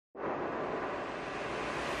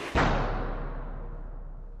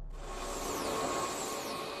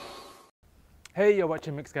Hey, you're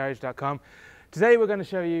watching MicksGarage.com. Today we're going to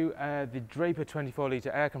show you the Draper 24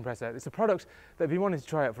 litre air compressor. It's a product that I've been wanting to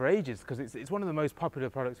try out for ages because it's one of the most popular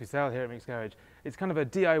products we sell here at MicksGarage. It's kind of a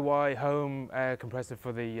DIY home air compressor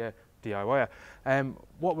for the DIYer.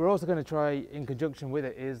 What we're also going to try in conjunction with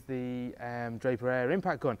it is the Draper Air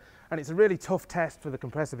impact gun, and it's a really tough test for the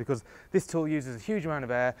compressor because this tool uses a huge amount of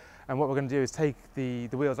air, and what we're going to do is take the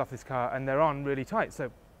wheels off this car and they're on really tight,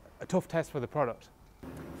 so a tough test for the product.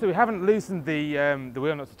 So we haven't loosened the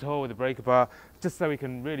wheel nuts at all with the breaker bar, just so we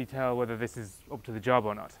can really tell whether this is up to the job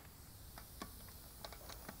or not.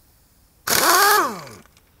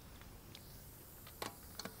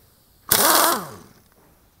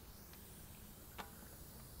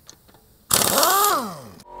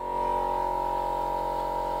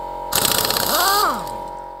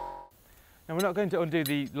 Now we're not going to undo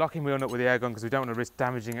the locking wheel nut with the air gun because we don't want to risk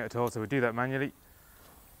damaging it at all, so we'll do that manually.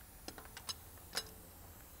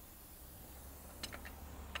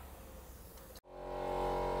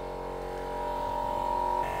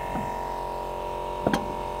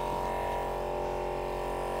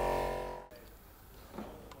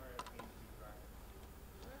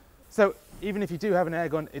 So even if you do have an air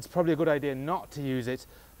gun, it's probably a good idea not to use it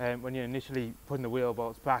when you're initially putting the wheel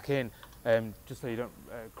bolts back in, just so you don't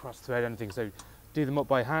cross thread anything. So do them up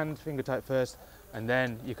by hand, finger tight first, and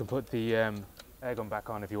then you can put the air gun back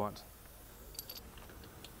on if you want.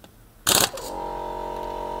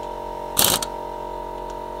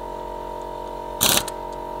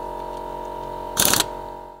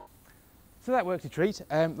 So that worked a treat.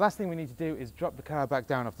 Last thing we need to do is drop the car back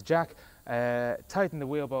down off the jack, tighten the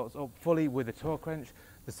wheel bolts up fully with a torque wrench.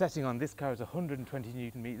 The setting on this car is 120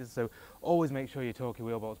 Newton meters, so always make sure you torque your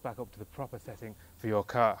wheel bolts back up to the proper setting for your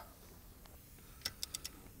car.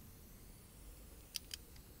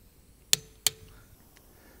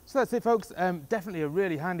 So that's it, folks. Definitely a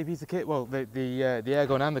really handy piece of kit. Well, the air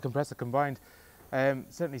gun and the compressor combined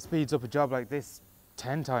certainly speeds up a job like this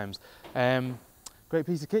 10 times. Great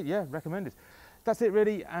piece of kit, yeah, recommended. That's it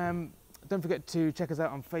really. Don't forget to check us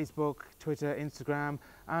out on Facebook, Twitter, Instagram,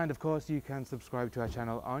 and of course you can subscribe to our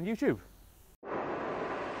channel on YouTube.